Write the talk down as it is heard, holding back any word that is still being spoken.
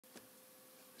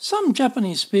Some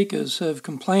Japanese speakers have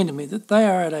complained to me that they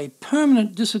are at a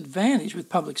permanent disadvantage with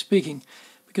public speaking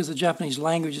because the Japanese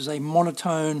language is a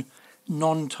monotone,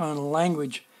 non-tonal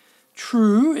language.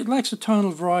 True, it lacks a tonal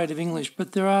variety of English,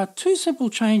 but there are two simple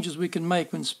changes we can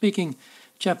make when speaking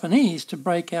Japanese to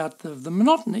break out the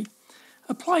monotony.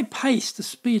 Apply pace to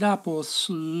speed up or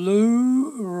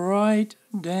slow right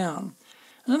down.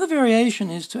 Another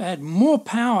variation is to add more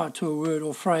power to a word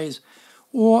or phrase,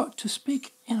 or to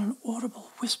speak in an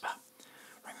audible whisper,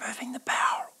 removing the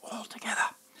power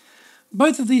altogether.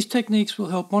 Both of these techniques will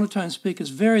help monotone speakers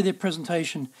vary their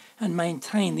presentation and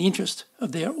maintain the interest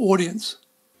of their audience.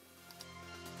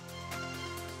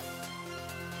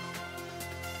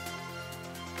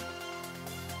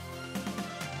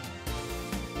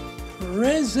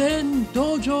 Presen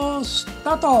Dojo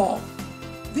Stato!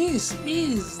 This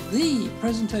is the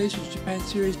Presentations Japan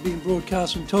series being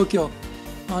broadcast from Tokyo.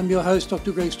 I'm your host,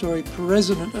 Dr. Greg Story,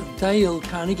 President of Dale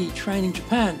Carnegie Training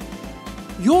Japan.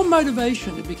 Your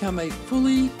motivation to become a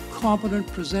fully competent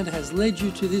presenter has led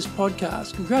you to this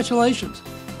podcast. Congratulations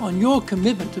on your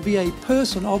commitment to be a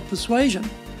person of persuasion.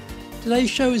 Today's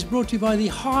show is brought to you by the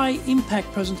High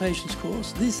Impact Presentations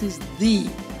course. This is the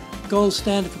gold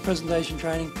standard for presentation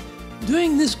training.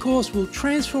 Doing this course will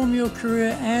transform your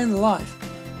career and life.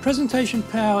 Presentation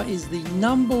power is the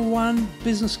number one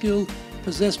business skill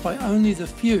possessed by only the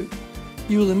few.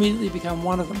 You will immediately become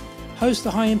one of them. Host the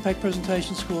High Impact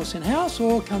Presentations course in-house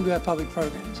or come to our public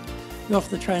programs. We offer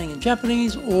the training in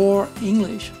Japanese or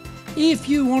English. If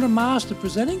you want to master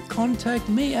presenting, contact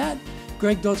me at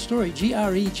greg.story,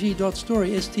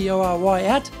 greg.story, S-T-O-R-Y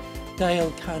at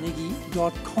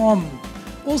dalecarnegie.com.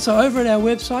 Also, over at our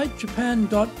website,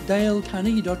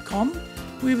 japan.dalecarnegie.com,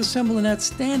 we've assembled an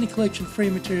outstanding collection of free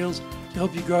materials to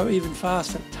help you grow even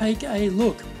faster. Take a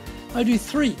look. I do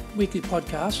 3 weekly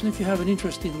podcasts, and if you have an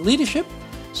interest in leadership,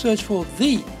 search for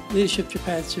the Leadership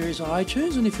Japan series on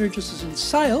iTunes, and if you're interested in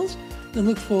sales, then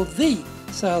look for the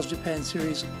Sales Japan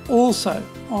series also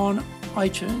on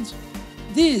iTunes.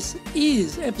 This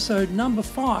is episode number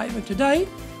 5, and today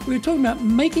we're talking about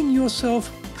making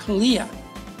yourself clear.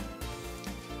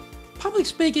 Public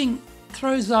speaking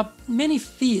throws up many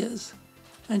fears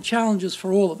and challenges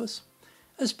for all of us.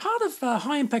 As part of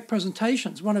High Impact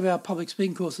Presentations, one of our public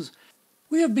speaking courses,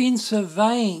 we have been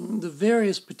surveying the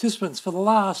various participants for the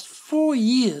last 4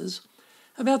 years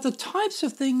about the types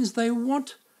of things they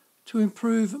want to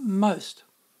improve most.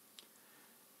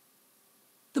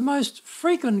 The most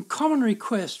frequent common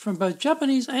request from both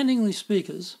Japanese and English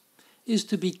speakers is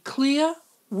to be clear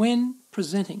when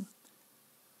presenting.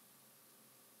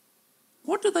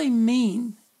 What do they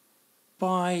mean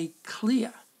by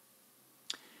clear?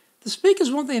 The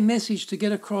speakers want their message to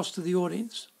get across to the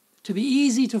audience, to be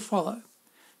easy to follow,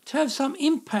 to have some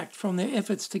impact from their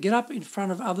efforts to get up in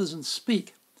front of others and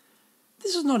speak.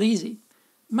 This is not easy,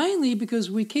 mainly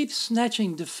because we keep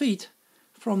snatching defeat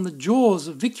from the jaws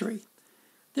of victory.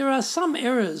 There are some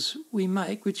errors we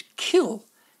make which kill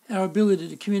our ability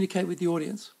to communicate with the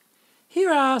audience.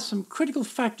 Here are some critical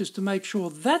factors to make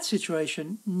sure that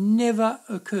situation never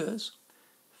occurs.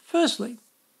 Firstly,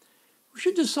 we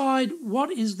should decide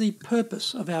what is the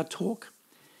purpose of our talk.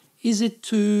 Is it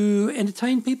to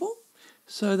entertain people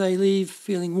so they leave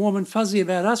feeling warm and fuzzy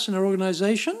about us and our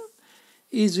organisation?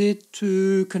 Is it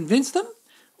to convince them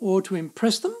or to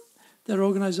impress them that our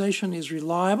organisation is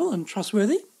reliable and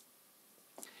trustworthy?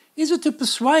 Is it to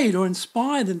persuade or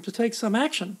inspire them to take some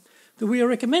action that we are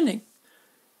recommending?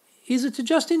 Is it to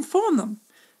just inform them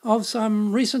of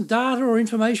some recent data or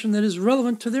information that is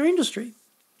relevant to their industry?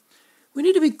 We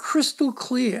need to be crystal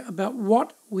clear about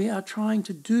what we are trying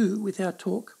to do with our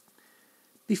talk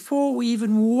before we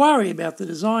even worry about the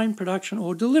design, production,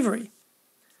 or delivery.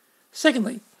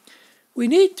 Secondly, we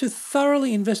need to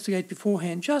thoroughly investigate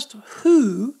beforehand just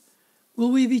who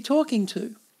will we be talking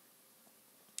to.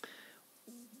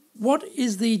 What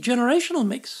is the generational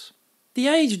mix, the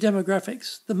age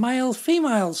demographics, the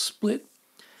male-female split?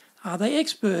 Are they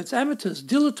experts, amateurs,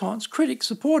 dilettantes, critics,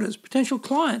 supporters, potential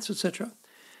clients, etc.?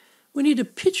 We need to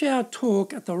pitch our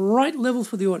talk at the right level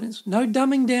for the audience. No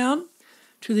dumbing down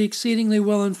to the exceedingly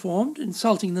well-informed,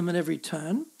 insulting them at every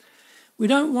turn. We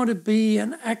don't want to be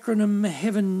an acronym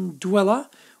heaven dweller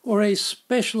or a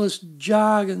specialist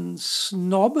jargon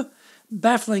snob,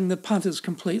 baffling the punters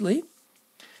completely.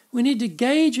 We need to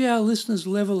gauge our listeners'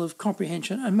 level of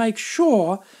comprehension and make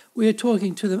sure we are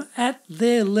talking to them at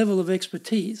their level of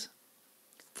expertise.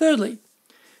 Thirdly,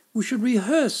 we should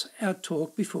rehearse our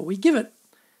talk before we give it.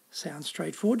 Sounds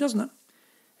straightforward, doesn't it?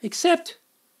 Except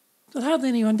that hardly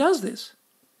anyone does this.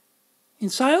 In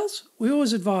sales, we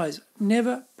always advise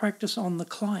never practice on the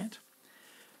client.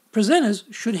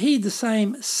 Presenters should heed the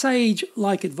same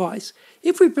sage-like advice.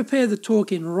 If we prepare the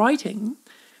talk in writing,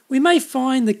 we may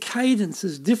find the cadence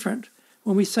is different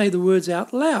when we say the words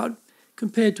out loud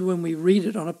compared to when we read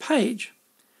it on a page.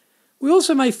 We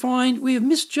also may find we have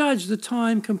misjudged the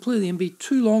time completely and be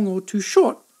too long or too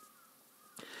short.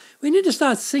 We need to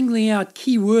start singling out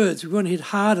key words we want to hit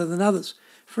harder than others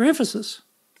for emphasis.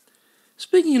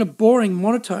 Speaking in a boring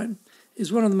monotone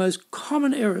is one of the most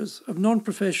common errors of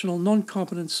non-professional,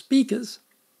 non-competent speakers.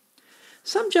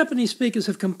 Some Japanese speakers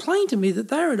have complained to me that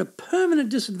they are at a permanent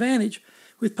disadvantage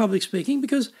with public speaking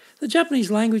because the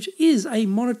Japanese language is a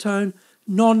monotone,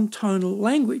 non-tonal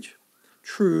language.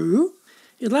 True,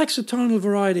 it lacks the tonal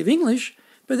variety of English,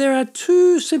 but there are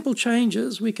two simple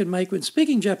changes we can make when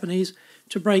speaking Japanese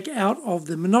to break out of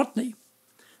the monotony.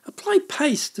 Apply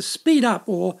pace to speed up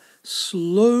or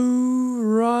slow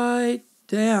right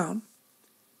down.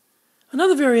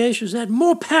 Another variation is add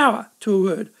more power to a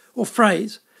word or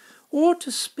phrase, or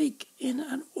to speak in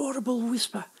an audible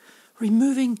whisper,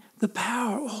 removing the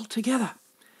power altogether.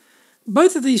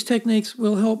 Both of these techniques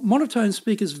will help monotone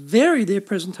speakers vary their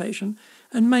presentation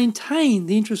and maintain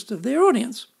the interest of their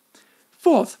audience.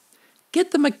 Fourth,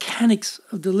 get the mechanics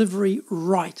of delivery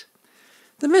right.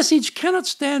 The message cannot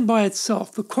stand by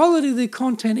itself. The quality of the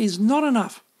content is not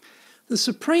enough. The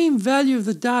supreme value of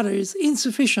the data is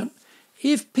insufficient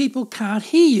if people can't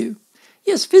hear you.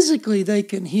 Yes, physically they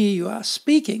can hear you are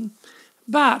speaking,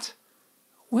 but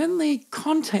when the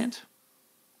content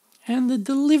and the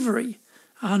delivery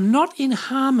are not in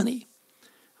harmony,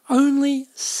 only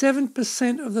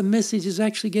 7% of the message is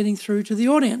actually getting through to the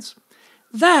audience.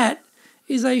 That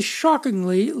is a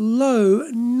shockingly low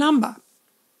number.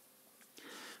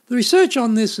 The research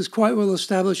on this is quite well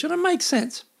established, and it makes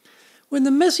sense. When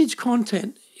the message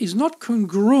content is not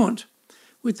congruent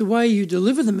with the way you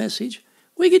deliver the message,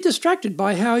 we get distracted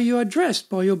by how you are dressed,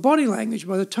 by your body language,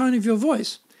 by the tone of your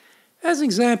voice. As an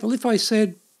example, if I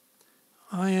said,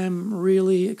 I am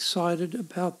really excited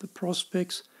about the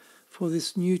prospects for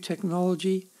this new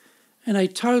technology, and a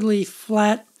totally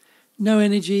flat, no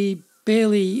energy,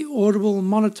 barely audible,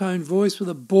 monotone voice with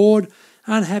a bored,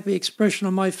 unhappy expression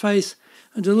on my face,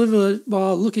 and deliver it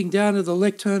while looking down at the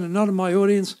lectern and not at my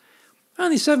audience,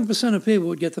 only 7% of people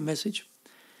would get the message.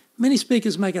 Many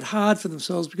speakers make it hard for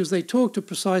themselves because they talk to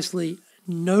precisely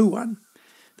no one.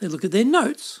 They look at their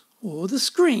notes, or the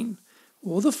screen,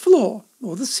 or the floor,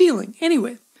 or the ceiling,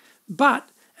 anywhere, but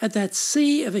at that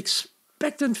sea of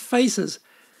expectant faces,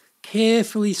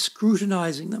 carefully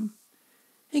scrutinizing them.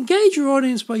 Engage your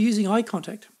audience by using eye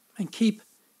contact and keep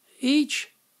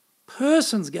each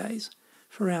person's gaze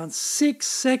for around 6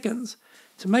 seconds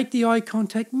to make the eye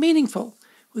contact meaningful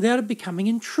without it becoming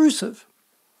intrusive.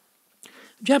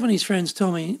 Japanese friends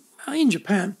tell me, in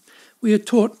Japan, we are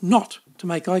taught not to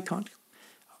make eye contact.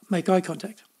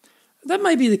 That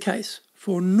may be the case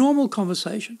for normal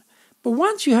conversation, but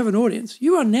once you have an audience,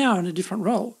 you are now in a different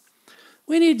role.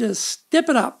 We need to step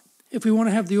it up if we want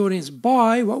to have the audience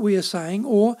buy what we are saying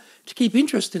or to keep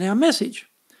interest in our message.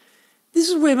 This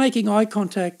is where making eye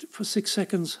contact for 6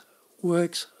 seconds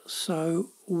works so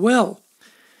well.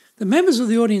 The members of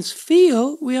the audience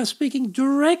feel we are speaking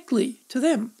directly to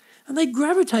them, and they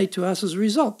gravitate to us as a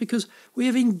result because we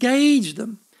have engaged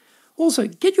them. Also,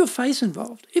 get your face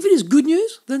involved. If it is good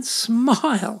news, then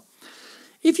smile.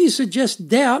 If you suggest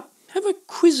doubt, have a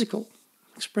quizzical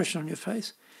expression on your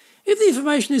face. If the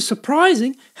information is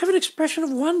surprising, have an expression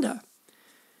of wonder.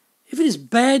 If it is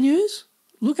bad news,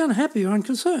 look unhappy or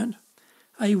unconcerned.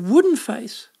 A wooden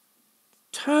face,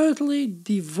 totally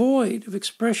devoid of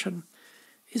expression,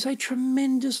 is a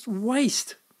tremendous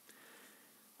waste.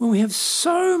 When we have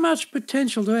so much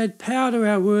potential to add power to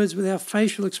our words with our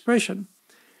facial expression,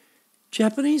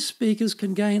 Japanese speakers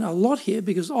can gain a lot here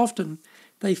because often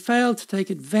they fail to take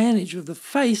advantage of the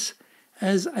face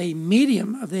as a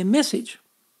medium of their message.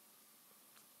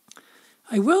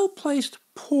 A well-placed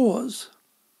pause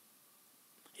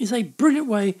is a brilliant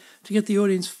way to get the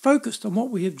audience focused on what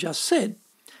we have just said.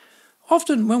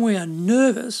 Often when we are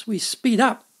nervous, we speed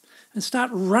up and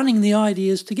start running the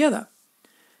ideas together.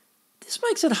 This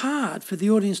makes it hard for the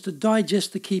audience to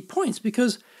digest the key points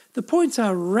because the points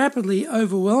are rapidly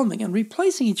overwhelming and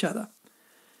replacing each other.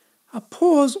 A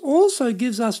pause also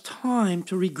gives us time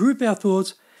to regroup our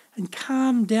thoughts and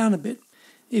calm down a bit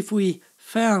if we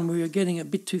found we were getting a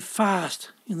bit too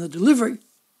fast in the delivery.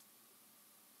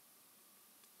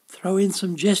 Throw in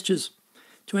some gestures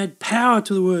to add power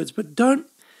to the words, but don't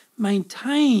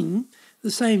maintain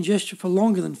the same gesture for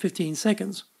longer than 15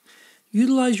 seconds.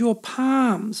 Utilize your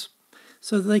palms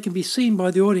so that they can be seen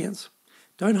by the audience.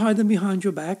 Don't hide them behind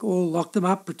your back or lock them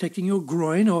up, protecting your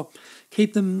groin, or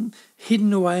keep them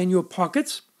hidden away in your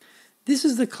pockets. This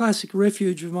is the classic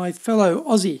refuge of my fellow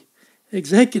Aussie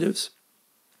executives.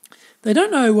 They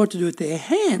don't know what to do with their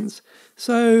hands,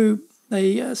 so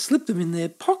they slip them in their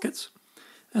pockets.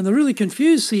 And the really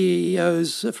confused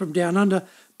CEOs from down under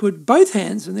put both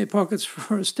hands in their pockets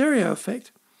for a stereo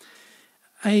effect.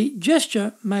 A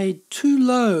gesture made too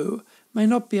low may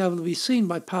not be able to be seen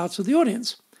by parts of the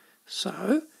audience.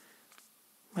 So,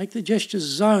 make the gesture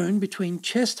zone between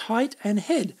chest height and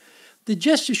head. The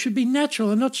gesture should be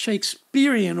natural and not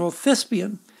Shakespearean or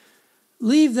thespian.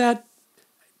 Leave that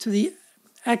to the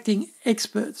acting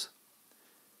experts.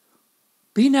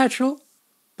 Be natural,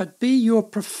 but be your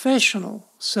professional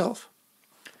self.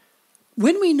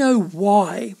 When we know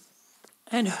why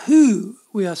and who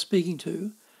we are speaking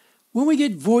to, when we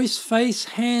get voice, face,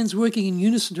 hands working in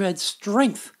unison to add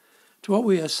strength to what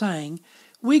we are saying,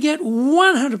 we get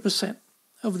 100%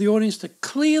 of the audience to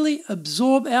clearly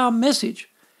absorb our message.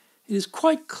 It is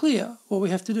quite clear what we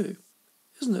have to do,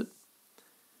 isn't it?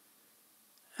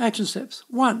 Action steps.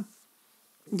 1.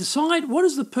 Decide what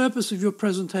is the purpose of your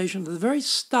presentation at the very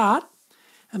start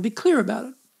and be clear about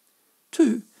it.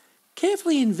 2.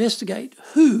 Carefully investigate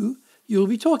who you'll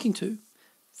be talking to.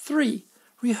 3.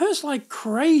 Rehearse like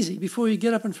crazy before you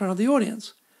get up in front of the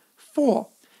audience. 4.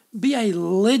 Be a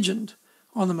legend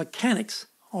on the mechanics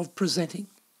of presenting.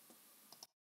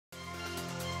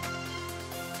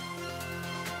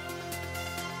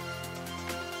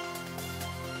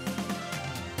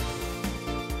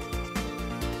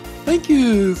 Thank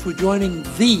you for joining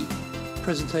the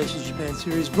Presentations Japan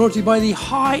series, brought to you by the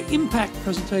High Impact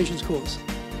Presentations course.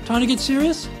 Time to get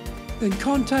serious? Then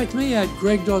contact me at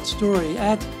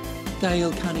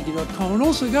greg.story@dalecarnegie.com, and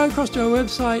also go across to our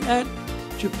website at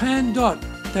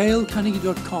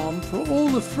japan.dalecarnegie.com for all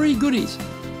the free goodies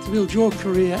to build your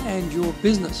career and your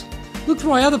business. Look for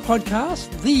my other podcasts,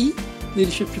 the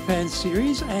Leadership Japan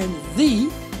series and the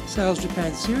Sales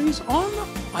Japan series on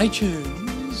iTunes.